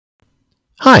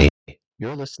Hi,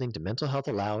 you're listening to Mental Health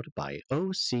Aloud by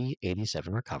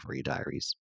OC87 Recovery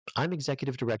Diaries. I'm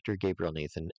Executive Director Gabriel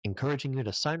Nathan, encouraging you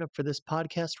to sign up for this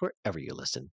podcast wherever you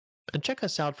listen. And check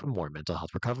us out for more mental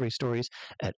health recovery stories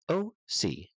at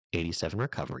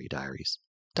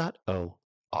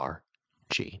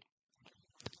OC87recoverydiaries.org.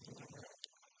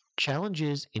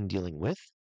 Challenges in Dealing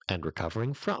with and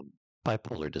Recovering from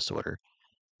Bipolar Disorder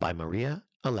by Maria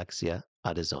Alexia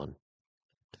Adizon.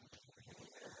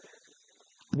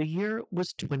 The year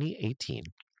was 2018,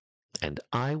 and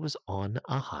I was on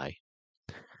a high.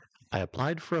 I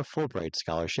applied for a Fulbright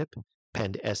scholarship,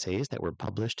 penned essays that were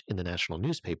published in the national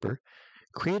newspaper,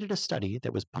 created a study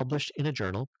that was published in a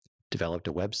journal, developed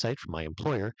a website for my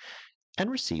employer, and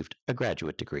received a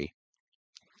graduate degree.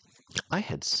 I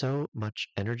had so much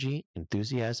energy,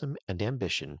 enthusiasm, and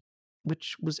ambition,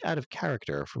 which was out of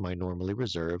character for my normally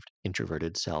reserved,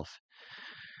 introverted self.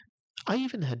 I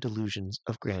even had delusions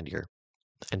of grandeur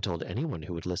and told anyone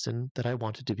who would listen that I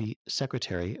wanted to be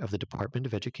Secretary of the Department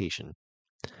of Education.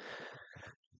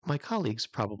 My colleagues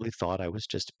probably thought I was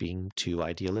just being too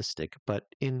idealistic, but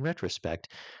in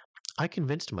retrospect, I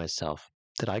convinced myself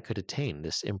that I could attain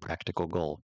this impractical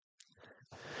goal.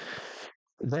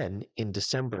 Then, in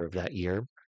December of that year,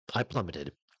 I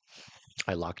plummeted.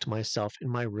 I locked myself in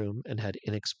my room and had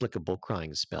inexplicable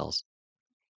crying spells.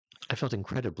 I felt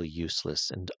incredibly useless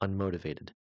and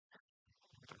unmotivated.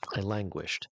 I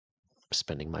languished,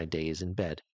 spending my days in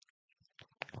bed.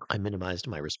 I minimized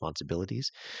my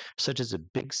responsibilities, such as a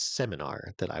big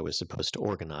seminar that I was supposed to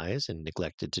organize and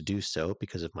neglected to do so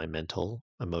because of my mental,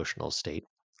 emotional state.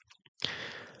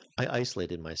 I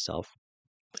isolated myself,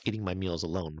 eating my meals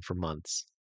alone for months.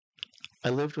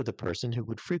 I lived with a person who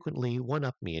would frequently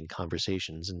one-up me in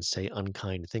conversations and say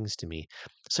unkind things to me,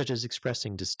 such as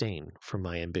expressing disdain for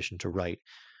my ambition to write,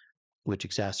 which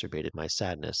exacerbated my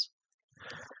sadness.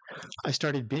 I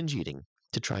started binge eating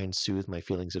to try and soothe my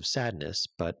feelings of sadness,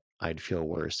 but I'd feel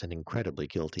worse and incredibly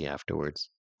guilty afterwards.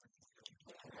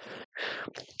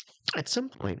 At some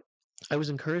point, I was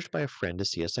encouraged by a friend to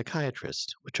see a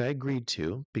psychiatrist, which I agreed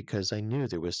to because I knew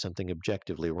there was something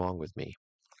objectively wrong with me.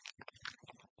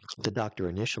 The doctor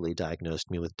initially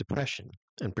diagnosed me with depression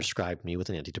and prescribed me with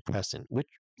an antidepressant, which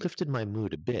lifted my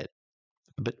mood a bit,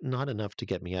 but not enough to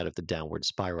get me out of the downward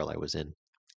spiral I was in.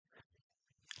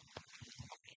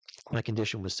 My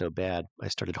condition was so bad, I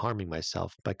started harming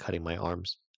myself by cutting my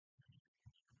arms.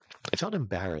 I felt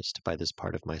embarrassed by this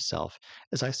part of myself,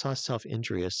 as I saw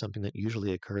self-injury as something that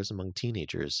usually occurs among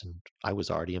teenagers, and I was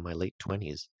already in my late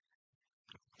 20s.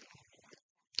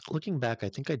 Looking back, I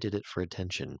think I did it for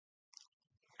attention.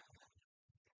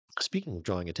 Speaking of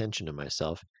drawing attention to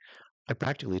myself, I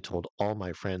practically told all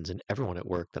my friends and everyone at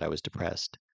work that I was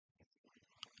depressed.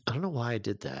 I don't know why I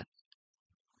did that.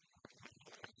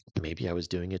 Maybe I was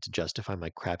doing it to justify my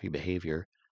crappy behavior.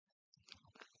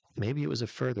 Maybe it was a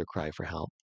further cry for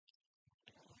help.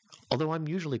 Although I'm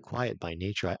usually quiet by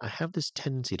nature, I have this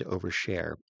tendency to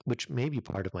overshare, which may be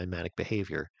part of my manic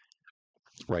behavior.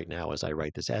 Right now, as I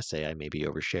write this essay, I may be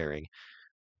oversharing,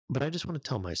 but I just want to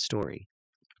tell my story,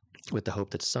 with the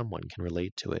hope that someone can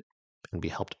relate to it and be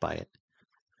helped by it.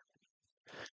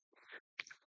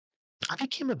 I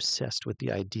became obsessed with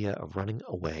the idea of running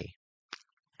away.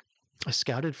 I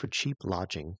scouted for cheap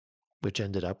lodging, which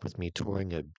ended up with me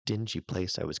touring a dingy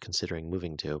place I was considering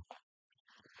moving to.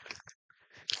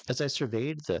 As I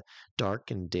surveyed the dark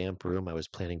and damp room I was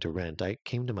planning to rent, I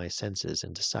came to my senses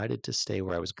and decided to stay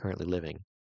where I was currently living.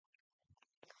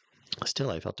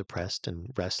 Still, I felt depressed and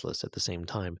restless at the same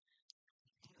time.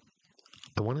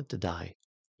 I wanted to die.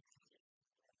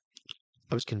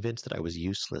 I was convinced that I was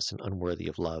useless and unworthy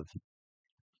of love.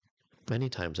 Many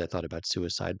times I thought about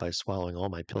suicide by swallowing all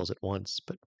my pills at once,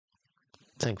 but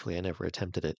thankfully I never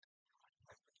attempted it.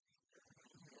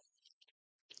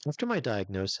 After my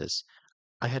diagnosis,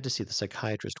 I had to see the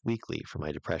psychiatrist weekly for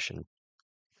my depression.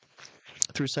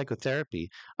 Through psychotherapy,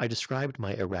 I described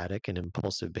my erratic and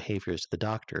impulsive behaviors to the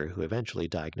doctor, who eventually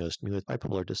diagnosed me with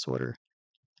bipolar disorder.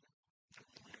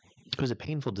 It was a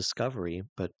painful discovery,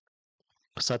 but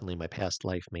suddenly my past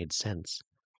life made sense.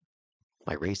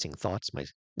 My racing thoughts, my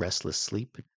restless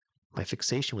sleep, my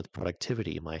fixation with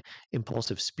productivity, my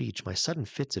impulsive speech, my sudden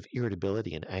fits of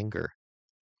irritability and anger,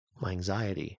 my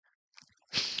anxiety,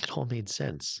 it all made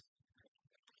sense.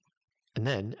 And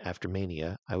then, after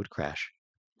mania, I would crash,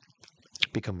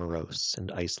 become morose,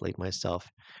 and isolate myself,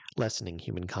 lessening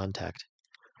human contact.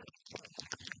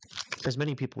 As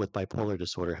many people with bipolar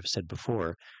disorder have said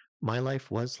before, my life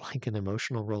was like an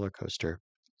emotional roller coaster.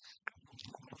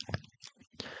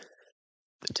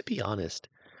 To be honest,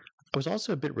 I was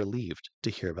also a bit relieved to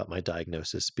hear about my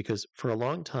diagnosis because for a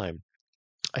long time,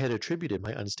 I had attributed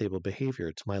my unstable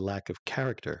behavior to my lack of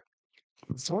character.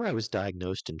 Before I was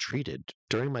diagnosed and treated,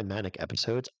 during my manic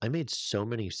episodes, I made so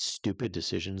many stupid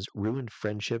decisions, ruined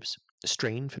friendships,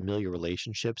 strained familiar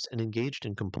relationships, and engaged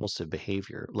in compulsive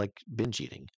behavior, like binge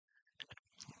eating.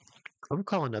 I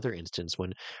recall another instance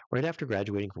when, right after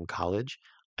graduating from college,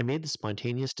 I made the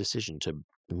spontaneous decision to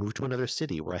move to another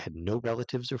city where I had no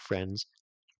relatives or friends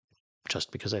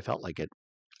just because I felt like it.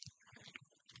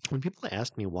 When people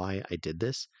asked me why I did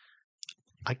this,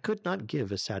 I could not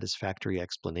give a satisfactory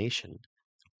explanation.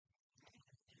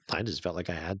 I just felt like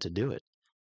I had to do it.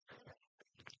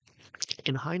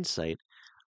 In hindsight,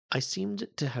 I seemed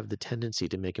to have the tendency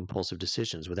to make impulsive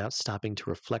decisions without stopping to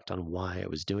reflect on why I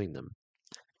was doing them.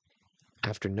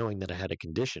 After knowing that I had a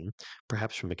condition,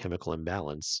 perhaps from a chemical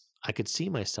imbalance, I could see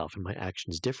myself and my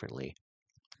actions differently.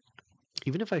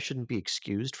 Even if I shouldn't be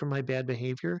excused for my bad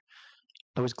behavior,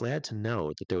 I was glad to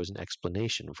know that there was an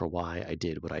explanation for why I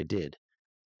did what I did.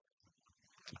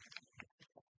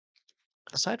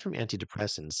 Aside from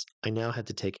antidepressants, I now had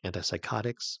to take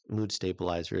antipsychotics, mood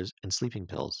stabilizers, and sleeping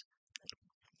pills.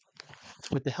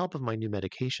 With the help of my new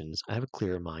medications, I have a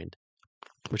clearer mind,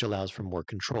 which allows for more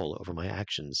control over my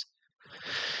actions.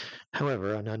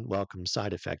 However, an unwelcome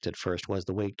side effect at first was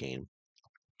the weight gain.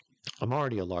 I'm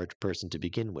already a large person to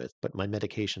begin with, but my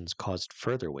medications caused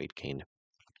further weight gain.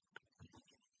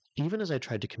 Even as I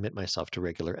tried to commit myself to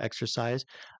regular exercise,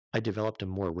 I developed a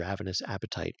more ravenous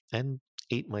appetite and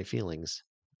ate my feelings.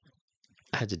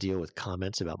 I had to deal with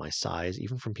comments about my size,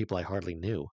 even from people I hardly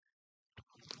knew.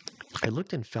 I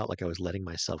looked and felt like I was letting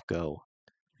myself go.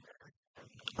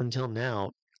 Until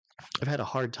now, I've had a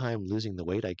hard time losing the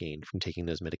weight I gained from taking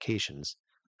those medications.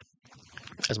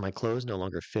 As my clothes no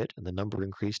longer fit and the number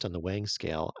increased on the weighing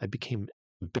scale, I became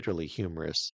bitterly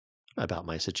humorous about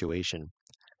my situation.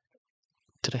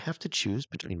 Did I have to choose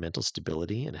between mental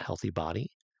stability and a healthy body?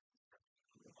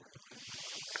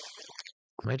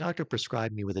 My doctor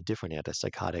prescribed me with a different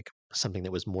antipsychotic, something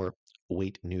that was more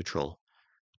weight neutral.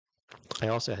 I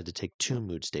also had to take 2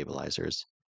 mood stabilizers.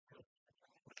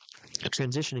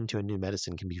 Transitioning to a new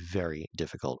medicine can be very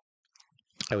difficult.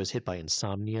 I was hit by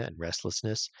insomnia and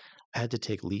restlessness. I had to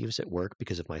take leaves at work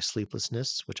because of my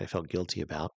sleeplessness, which I felt guilty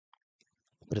about.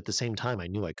 But at the same time, I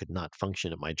knew I could not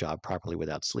function at my job properly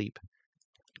without sleep.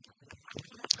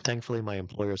 Thankfully, my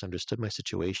employers understood my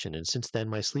situation, and since then,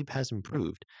 my sleep has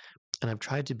improved, and I've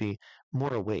tried to be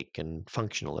more awake and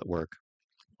functional at work.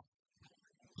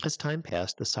 As time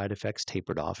passed, the side effects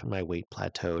tapered off and my weight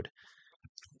plateaued,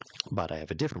 but I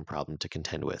have a different problem to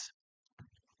contend with: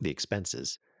 the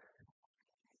expenses.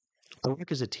 I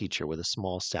work as a teacher with a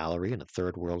small salary in a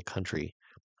third world country,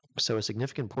 so a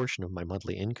significant portion of my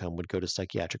monthly income would go to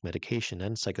psychiatric medication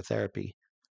and psychotherapy.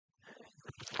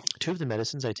 2 of the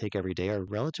medicines I take every day are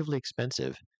relatively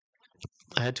expensive.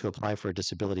 I had to apply for a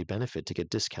disability benefit to get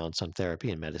discounts on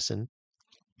therapy and medicine.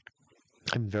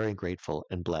 I'm very grateful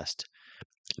and blessed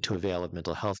to avail of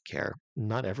mental health care.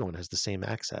 Not everyone has the same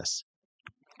access.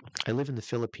 I live in the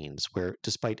Philippines, where,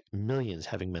 despite millions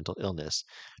having mental illness,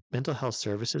 mental health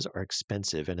services are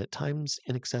expensive and at times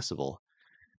inaccessible.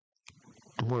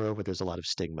 Moreover, there's a lot of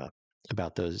stigma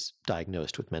about those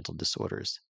diagnosed with mental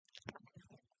disorders.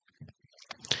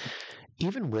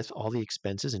 Even with all the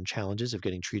expenses and challenges of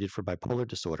getting treated for bipolar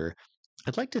disorder,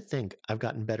 I'd like to think I've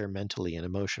gotten better mentally and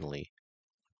emotionally.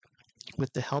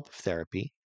 With the help of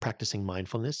therapy, practicing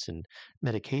mindfulness, and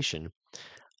medication,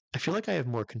 I feel like I have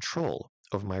more control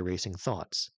over my racing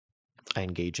thoughts. I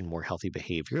engage in more healthy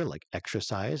behavior like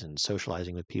exercise and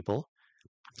socializing with people.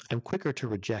 I'm quicker to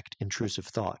reject intrusive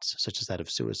thoughts, such as that of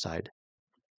suicide.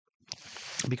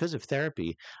 Because of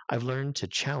therapy, I've learned to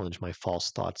challenge my false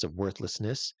thoughts of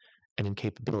worthlessness and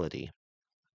incapability.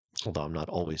 Although I'm not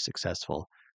always successful,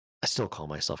 I still call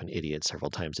myself an idiot several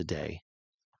times a day.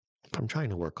 I'm trying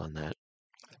to work on that.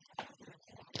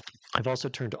 I've also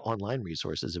turned to online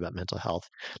resources about mental health,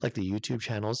 like the YouTube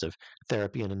channels of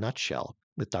Therapy in a Nutshell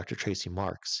with Dr. Tracy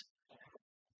Marks.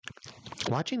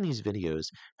 Watching these videos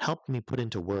helped me put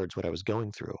into words what I was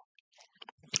going through.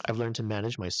 I've learned to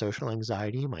manage my social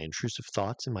anxiety, my intrusive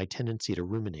thoughts, and my tendency to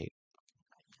ruminate.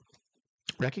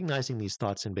 Recognizing these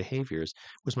thoughts and behaviors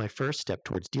was my first step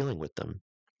towards dealing with them.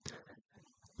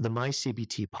 The My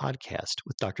CBT podcast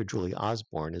with Dr. Julie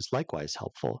Osborne is likewise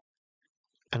helpful,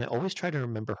 and I always try to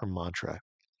remember her mantra: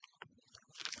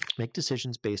 make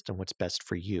decisions based on what's best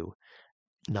for you,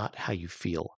 not how you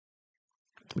feel,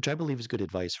 which I believe is good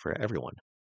advice for everyone.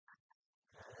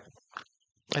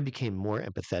 I became more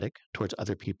empathetic towards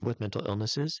other people with mental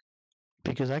illnesses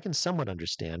because I can somewhat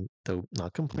understand, though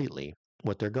not completely,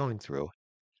 what they're going through.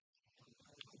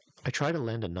 I try to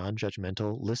lend a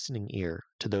non-judgmental, listening ear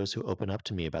to those who open up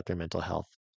to me about their mental health.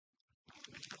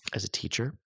 As a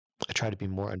teacher, I try to be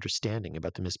more understanding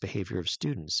about the misbehavior of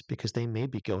students because they may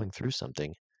be going through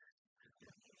something.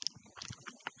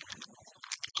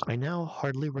 I now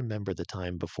hardly remember the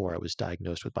time before I was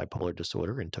diagnosed with bipolar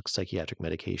disorder and took psychiatric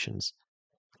medications.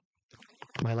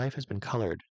 My life has been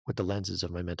colored with the lenses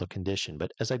of my mental condition,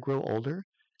 but as I grow older,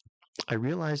 I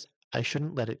realize I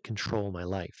shouldn't let it control my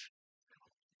life.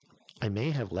 I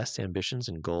may have less ambitions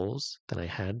and goals than I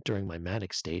had during my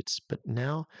manic states, but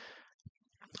now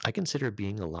I consider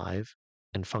being alive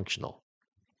and functional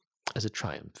as a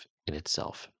triumph in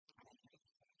itself.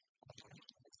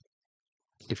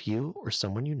 If you or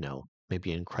someone you know may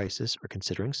be in crisis or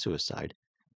considering suicide,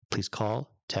 please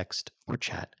call, text, or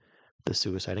chat the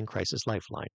Suicide and Crisis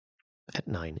Lifeline at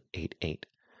 988.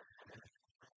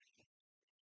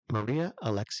 Maria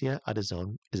Alexia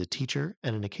Adazon is a teacher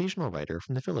and an occasional writer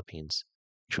from the Philippines.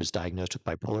 She was diagnosed with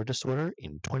bipolar disorder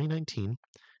in 2019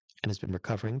 and has been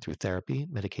recovering through therapy,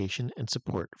 medication, and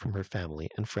support from her family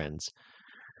and friends.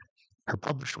 Her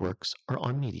published works are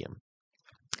on Medium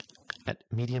at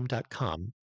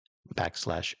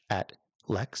medium.com/at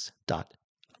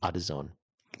lex.adazon.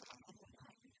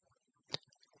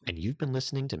 And you've been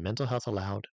listening to Mental Health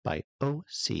Aloud by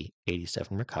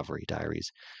OC87 Recovery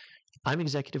Diaries. I'm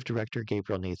Executive Director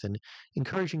Gabriel Nathan,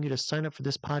 encouraging you to sign up for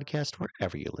this podcast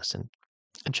wherever you listen.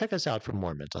 And check us out for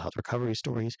more mental health recovery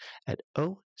stories at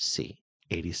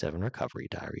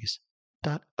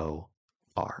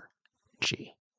OC87recoverydiaries.org.